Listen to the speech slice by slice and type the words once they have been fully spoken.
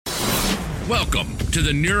Welcome to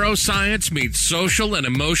the Neuroscience Meets Social and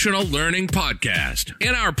Emotional Learning podcast.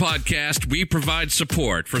 In our podcast, we provide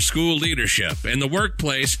support for school leadership and the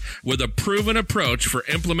workplace with a proven approach for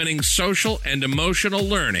implementing social and emotional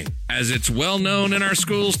learning, as it's well known in our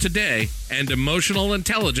schools today, and emotional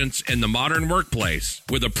intelligence in the modern workplace,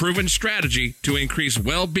 with a proven strategy to increase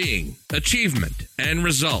well-being, achievement, and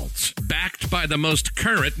results, backed by the most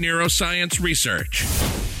current neuroscience research.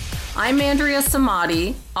 I'm Andrea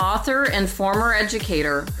Samadi, author and former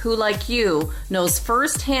educator who, like you, knows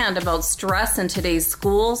firsthand about stress in today's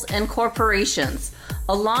schools and corporations,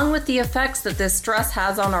 along with the effects that this stress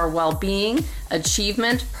has on our well-being,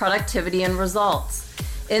 achievement, productivity, and results.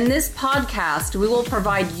 In this podcast, we will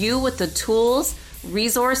provide you with the tools,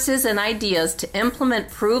 resources, and ideas to implement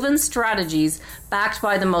proven strategies backed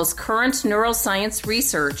by the most current neuroscience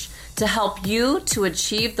research to help you to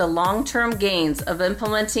achieve the long-term gains of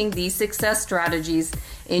implementing these success strategies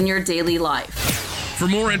in your daily life. For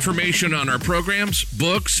more information on our programs,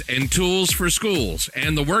 books, and tools for schools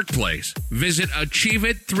and the workplace, visit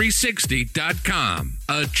achieveit360.com.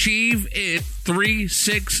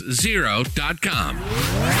 achieveit360.com.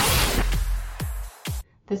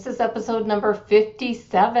 This is episode number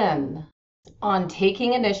 57 on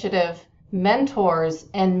taking initiative, mentors,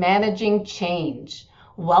 and managing change.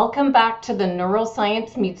 Welcome back to the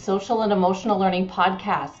Neuroscience Meets Social and Emotional Learning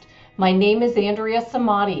podcast. My name is Andrea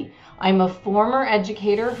Samadi. I'm a former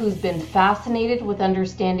educator who's been fascinated with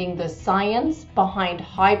understanding the science behind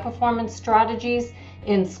high-performance strategies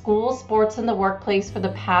in school, sports, and the workplace for the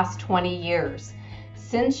past 20 years.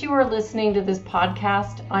 Since you are listening to this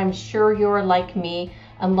podcast, I'm sure you're like me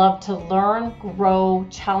and love to learn, grow,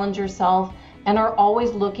 challenge yourself, and are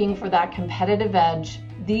always looking for that competitive edge,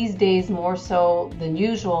 these days more so than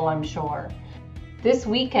usual, I'm sure. This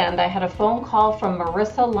weekend, I had a phone call from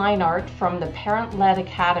Marissa Leinart from the Parent-Led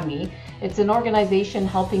Academy. It's an organization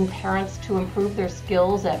helping parents to improve their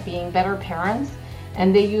skills at being better parents,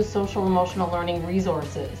 and they use social emotional learning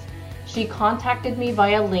resources. She contacted me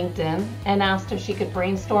via LinkedIn and asked if she could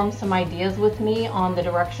brainstorm some ideas with me on the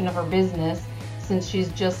direction of her business, since she's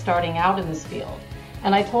just starting out in this field.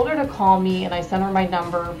 And I told her to call me, and I sent her my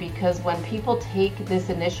number because when people take this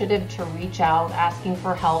initiative to reach out asking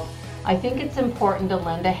for help, I think it's important to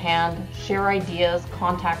lend a hand, share ideas,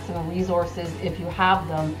 contacts, and resources if you have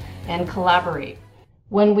them, and collaborate.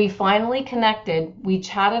 When we finally connected, we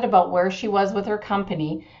chatted about where she was with her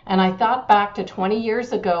company, and I thought back to 20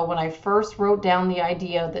 years ago when I first wrote down the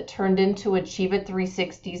idea that turned into Achieve It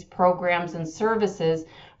 360's programs and services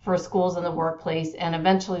for schools and the workplace, and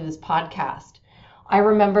eventually this podcast. I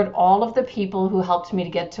remembered all of the people who helped me to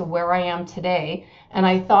get to where I am today, and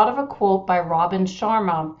I thought of a quote by Robin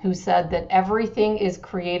Sharma, who said that everything is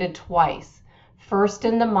created twice, first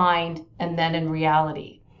in the mind and then in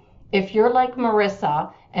reality. If you're like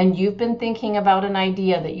Marissa and you've been thinking about an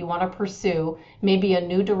idea that you want to pursue, maybe a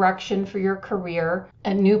new direction for your career,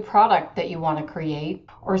 a new product that you want to create,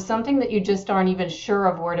 or something that you just aren't even sure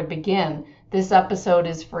of where to begin, this episode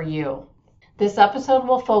is for you. This episode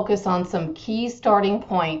will focus on some key starting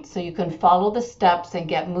points so you can follow the steps and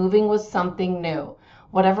get moving with something new.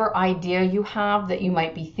 Whatever idea you have that you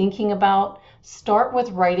might be thinking about, start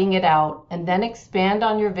with writing it out and then expand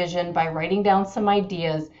on your vision by writing down some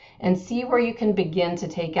ideas and see where you can begin to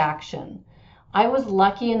take action. I was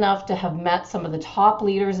lucky enough to have met some of the top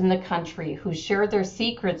leaders in the country who shared their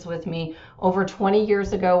secrets with me over 20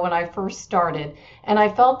 years ago when I first started, and I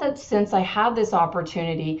felt that since I had this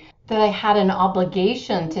opportunity, that I had an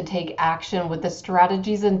obligation to take action with the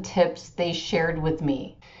strategies and tips they shared with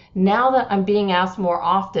me. Now that I'm being asked more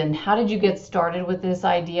often, how did you get started with this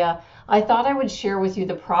idea? I thought I would share with you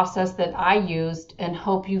the process that I used and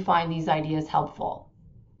hope you find these ideas helpful.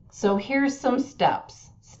 So here's some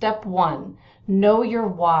steps. Step 1, know your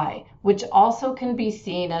why, which also can be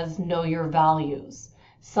seen as know your values.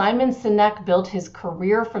 Simon Sinek built his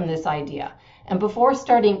career from this idea. And before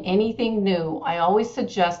starting anything new, I always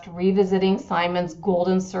suggest revisiting Simon's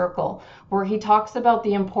Golden Circle, where he talks about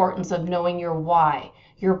the importance of knowing your why,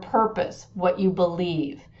 your purpose, what you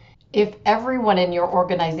believe. If everyone in your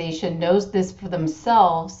organization knows this for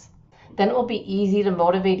themselves, then it will be easy to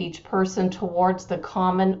motivate each person towards the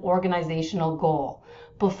common organizational goal.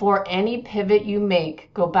 Before any pivot you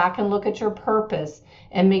make, go back and look at your purpose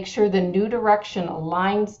and make sure the new direction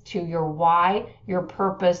aligns to your why, your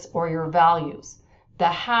purpose, or your values. The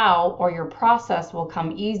how or your process will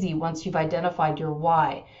come easy once you've identified your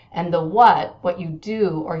why, and the what you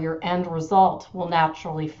do or your end result will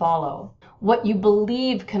naturally follow. What you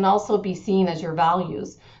believe can also be seen as your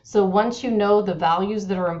values. So once you know the values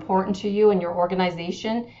that are important to you and your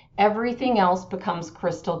organization, everything else becomes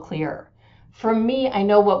crystal clear. For me, I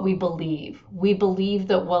know what we believe. We believe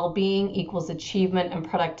that well-being equals achievement and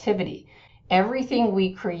productivity. Everything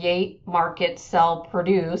we create, market, sell,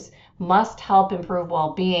 produce must help improve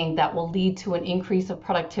well-being that will lead to an increase of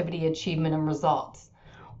productivity, achievement, and results.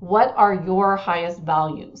 What are your highest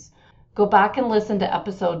values? Go back and listen to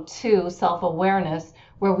episode 2, Self-Awareness,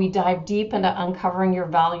 where we dive deep into uncovering your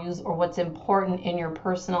values or what's important in your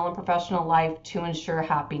personal and professional life to ensure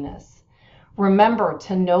happiness. Remember,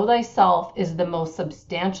 to know thyself is the most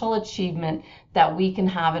substantial achievement that we can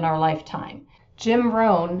have in our lifetime. Jim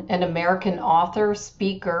Rohn, an American author,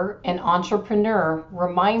 speaker, and entrepreneur,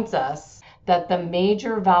 reminds us that the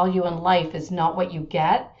major value in life is not what you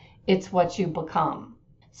get, it's what you become.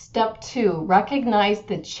 Step 2, recognize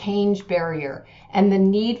the change barrier and the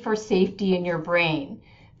need for safety in your brain.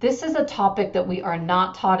 This is a topic that we are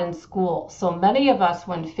not taught in school, so many of us,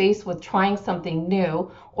 when faced with trying something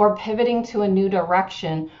new or pivoting to a new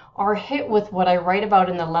direction, are hit with what I write about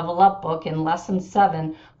in the Level Up book in Lesson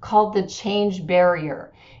 7 called the change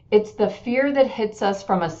barrier. It's the fear that hits us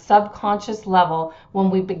from a subconscious level when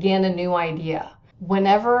we begin a new idea.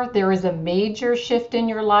 Whenever there is a major shift in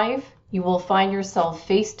your life, you will find yourself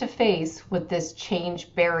face to face with this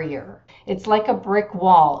change barrier. It's like a brick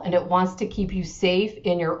wall, and it wants to keep you safe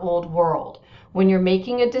in your old world. When you're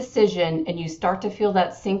making a decision and you start to feel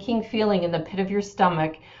that sinking feeling in the pit of your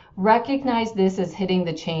stomach, recognize this as hitting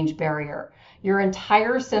the change barrier. Your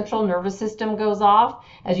entire central nervous system goes off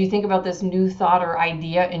as you think about this new thought or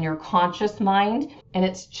idea in your conscious mind, and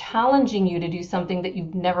it's challenging you to do something that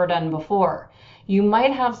you've never done before. You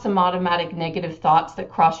might have some automatic negative thoughts that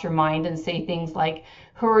cross your mind and say things like,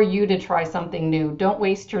 who are you to try something new? Don't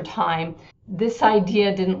waste your time. This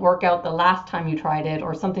idea didn't work out the last time you tried it,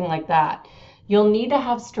 or something like that. You'll need to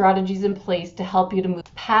have strategies in place to help you to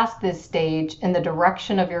move past this stage in the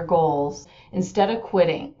direction of your goals instead of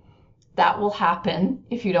quitting. That will happen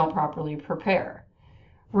if you don't properly prepare.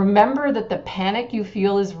 Remember that the panic you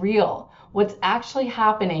feel is real. What's actually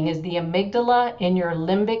happening is the amygdala in your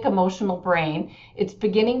limbic emotional brain, it's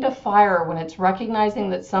beginning to fire when it's recognizing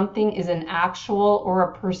that something is an actual or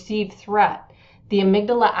a perceived threat. The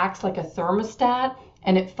amygdala acts like a thermostat,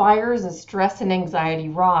 and it fires as stress and anxiety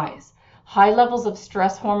rise. High levels of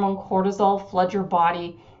stress hormone cortisol flood your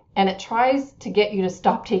body, and it tries to get you to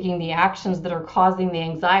stop taking the actions that are causing the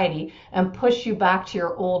anxiety and push you back to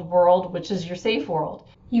your old world, which is your safe world.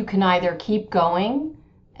 You can either keep going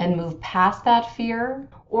and move past that fear,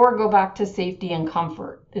 or go back to safety and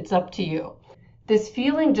comfort. It's up to you. This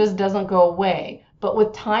feeling just doesn't go away, but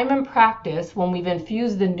with time and practice, when we've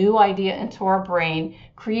infused the new idea into our brain,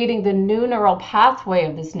 creating the new neural pathway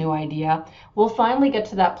of this new idea, we'll finally get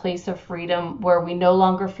to that place of freedom where we no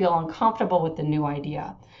longer feel uncomfortable with the new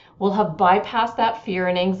idea. We'll have bypassed that fear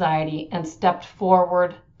and anxiety and stepped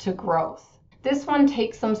forward to growth. This one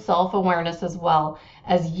takes some self-awareness as well.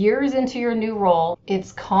 As years into your new role,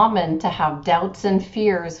 it's common to have doubts and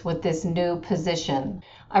fears with this new position.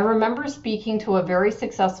 I remember speaking to a very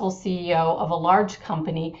successful CEO of a large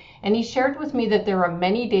company, and he shared with me that there are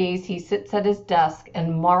many days he sits at his desk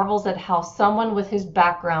and marvels at how someone with his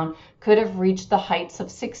background could have reached the heights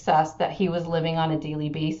of success that he was living on a daily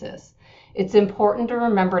basis. It's important to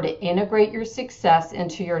remember to integrate your success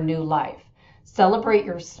into your new life. Celebrate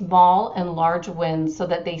your small and large wins so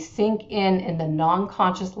that they sink in the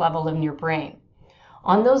non-conscious level in your brain.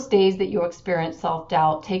 On those days that you experience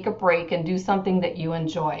self-doubt, take a break and do something that you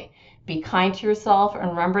enjoy. Be kind to yourself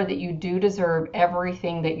and remember that you do deserve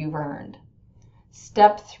everything that you've earned.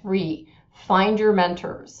 Step 3, find your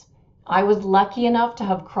mentors. I was lucky enough to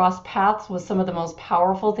have crossed paths with some of the most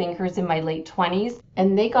powerful thinkers in my late 20s,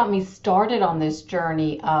 and they got me started on this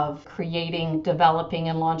journey of creating, developing,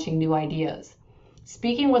 and launching new ideas.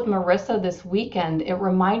 Speaking with Marissa this weekend, it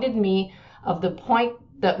reminded me of the point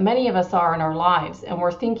that many of us are in our lives, and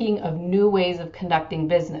we're thinking of new ways of conducting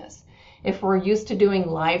business. If we're used to doing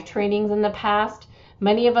live trainings in the past,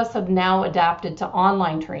 many of us have now adapted to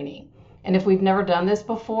online training. And if we've never done this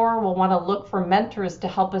before, we'll want to look for mentors to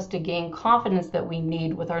help us to gain confidence that we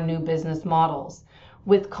need with our new business models.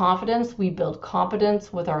 With confidence, we build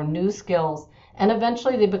competence with our new skills, and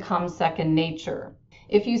eventually they become second nature.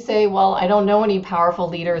 If you say, well, I don't know any powerful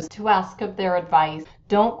leaders to ask of their advice,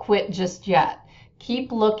 don't quit just yet.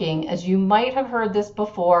 Keep looking, as you might have heard this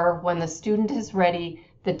before, when the student is ready,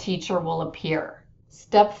 the teacher will appear.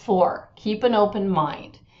 Step 4, keep an open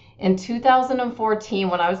mind. In 2014,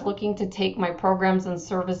 when I was looking to take my programs and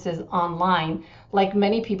services online, like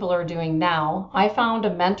many people are doing now, I found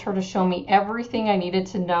a mentor to show me everything I needed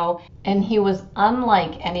to know, and he was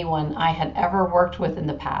unlike anyone I had ever worked with in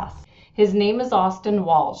the past. His name is Austin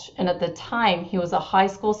Walsh, and at the time he was a high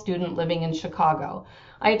school student living in Chicago.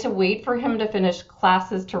 I had to wait for him to finish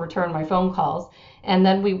classes to return my phone calls, and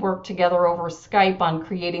then we worked together over Skype on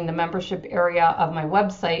creating the membership area of my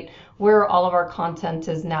website where all of our content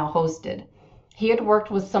is now hosted. He had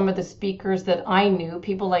worked with some of the speakers that I knew,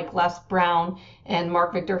 people like Les Brown and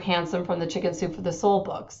Mark Victor Hansen from the Chicken Soup for the Soul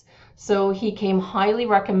books. So he came highly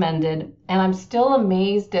recommended, and I'm still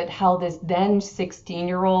amazed at how this then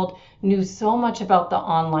 16-year-old knew so much about the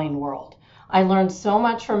online world. I learned so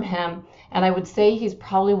much from him, and I would say he's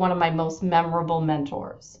probably one of my most memorable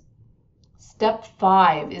mentors. Step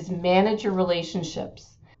 5 is manage your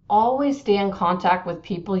relationships. Always stay in contact with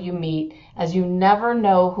people you meet, as you never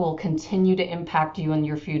know who will continue to impact you in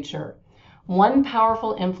your future. One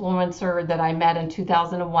powerful influencer that I met in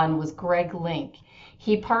 2001 was Greg Link.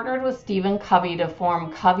 He partnered with Stephen Covey to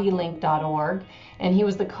form CoveyLink.org, and he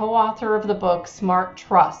was the co-author of the book Smart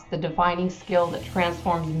Trust, the defining skill that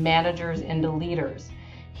transforms managers into leaders.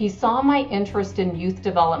 He saw my interest in youth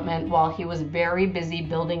development while he was very busy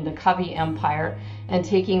building the Covey empire and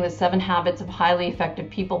taking the 7 Habits of Highly Effective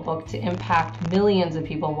People book to impact millions of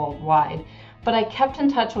people worldwide, but I kept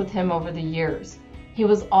in touch with him over the years. He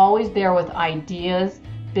was always there with ideas,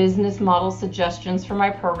 business model suggestions for my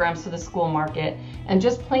programs to the school market, and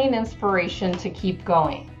just plain inspiration to keep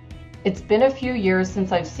going. It's been a few years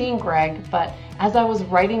since I've seen Greg, but as I was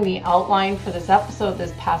writing the outline for this episode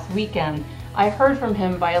this past weekend, I heard from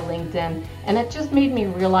him via LinkedIn, and it just made me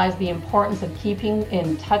realize the importance of keeping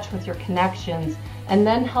in touch with your connections and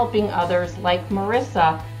then helping others like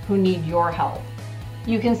Marissa who need your help.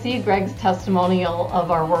 You can see Greg's testimonial of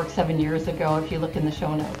our work 7 years ago if you look in the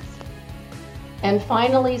show notes. And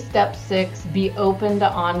finally, step 6, be open to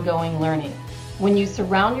ongoing learning. When you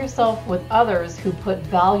surround yourself with others who put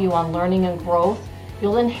value on learning and growth,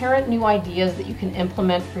 you'll inherit new ideas that you can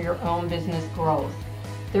implement for your own business growth.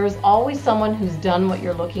 There is always someone who's done what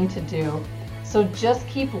you're looking to do, so just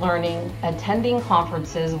keep learning, attending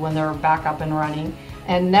conferences when they're back up and running,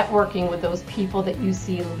 and networking with those people that you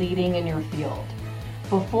see leading in your field.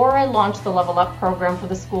 Before I launched the Level Up program for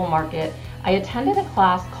the school market, I attended a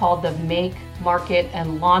class called the Make, Market,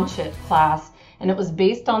 and Launch It class, and it was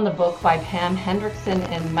based on the book by Pam Hendrickson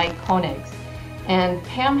and Mike Koenigs. And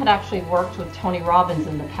Pam had actually worked with Tony Robbins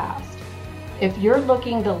in the past. If you're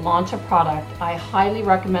looking to launch a product, I highly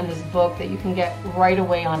recommend this book that you can get right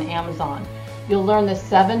away on Amazon. You'll learn the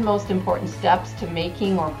 7 most important steps to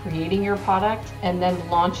making or creating your product and then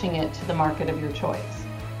launching it to the market of your choice.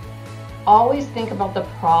 Always think about the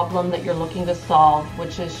problem that you're looking to solve,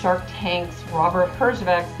 which is Shark Tank's Robert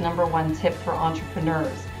Herjavec's #1 tip for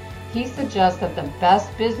entrepreneurs. He suggests that the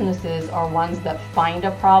best businesses are ones that find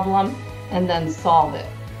a problem and then solve it.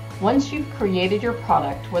 Once you've created your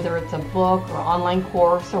product, whether it's a book or online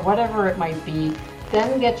course or whatever it might be,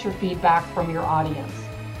 then get your feedback from your audience.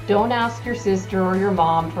 Don't ask your sister or your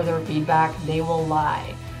mom for their feedback, they will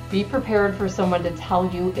lie. Be prepared for someone to tell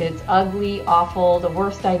you it's ugly, awful, the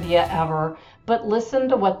worst idea ever, but listen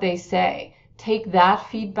to what they say. Take that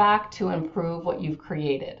feedback to improve what you've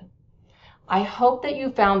created. I hope that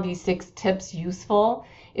you found these 6 tips useful.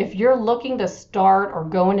 If you're looking to start or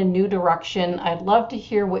go in a new direction, I'd love to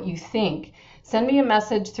hear what you think. Send me a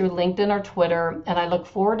message through LinkedIn or Twitter, and I look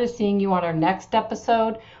forward to seeing you on our next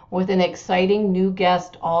episode with an exciting new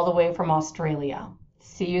guest all the way from Australia.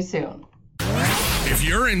 See you soon. If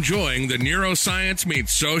you're enjoying the Neuroscience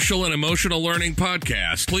Meets Social and Emotional Learning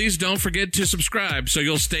podcast, please don't forget to subscribe so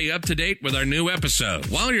you'll stay up to date with our new episode.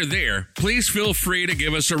 While you're there, please feel free to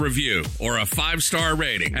give us a review or a 5-star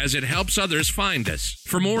rating, as it helps others find us.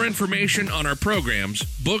 For more information on our programs,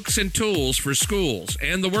 books, and tools for schools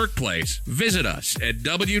and the workplace, visit us at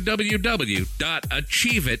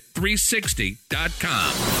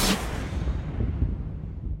www.achieveit360.com.